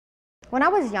When I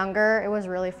was younger, it was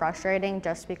really frustrating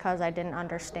just because I didn't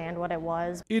understand what it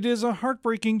was. It is a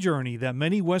heartbreaking journey that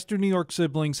many Western New York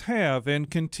siblings have and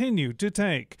continue to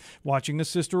take, watching a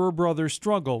sister or brother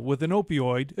struggle with an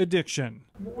opioid addiction.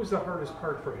 What was the hardest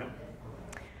part for him?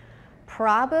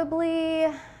 Probably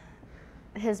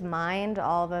his mind,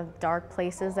 all the dark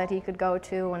places that he could go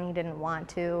to when he didn't want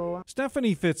to.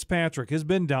 Stephanie Fitzpatrick has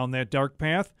been down that dark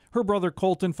path. Her brother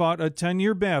Colton fought a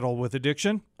 10-year battle with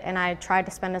addiction. And I tried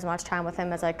to spend as much time with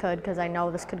him as I could because I know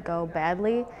this could go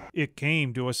badly. It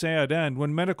came to a sad end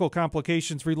when medical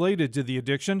complications related to the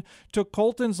addiction took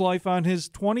Colton's life on his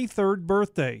 23rd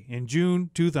birthday in June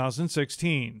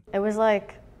 2016. It was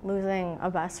like losing a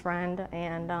best friend,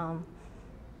 and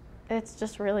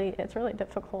it's really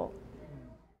difficult.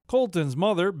 Colton's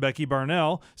mother, Becky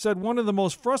Barnell, said one of the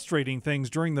most frustrating things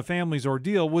during the family's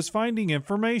ordeal was finding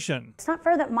information. It's not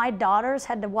fair that my daughters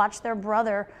had to watch their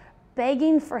brother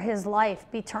begging for his life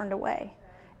be turned away.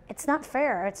 It's not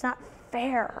fair. It's not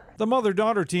fair. The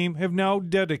mother-daughter team have now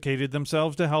dedicated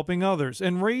themselves to helping others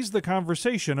and raise the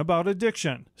conversation about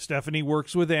addiction. Stephanie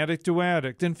works with Addict to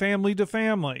Addict and Family to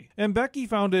Family, and Becky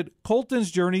founded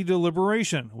Colton's Journey to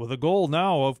Liberation with a goal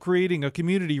now of creating a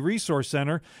community resource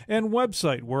center and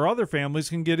website where other families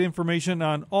can get information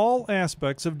on all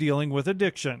aspects of dealing with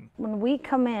addiction. When we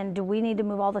come in, do we need to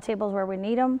move all the tables where we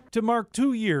need them? To mark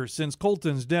 2 years since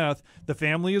Colton's death, the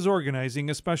family is organizing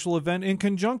a special event in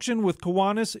conjunction with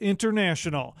Kiwanis International.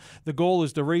 The goal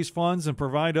is to raise funds and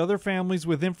provide other families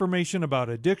with information about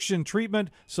addiction treatment,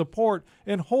 support,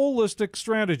 and holistic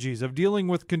strategies of dealing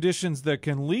with conditions that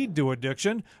can lead to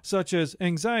addiction, such as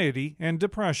anxiety and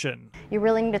depression. You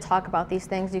really need to talk about these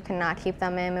things. You cannot keep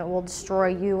them in. It will destroy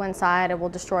you inside. It will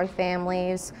destroy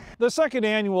families. The second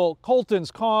annual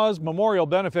Colton's Cause Memorial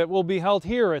Benefit will be held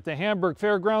here at the Hamburg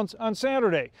Fairgrounds on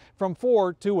Saturday from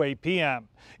 4 to 8 p.m.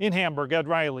 In Hamburg, Ed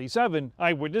Riley, 7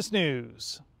 Eyewitness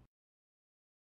News.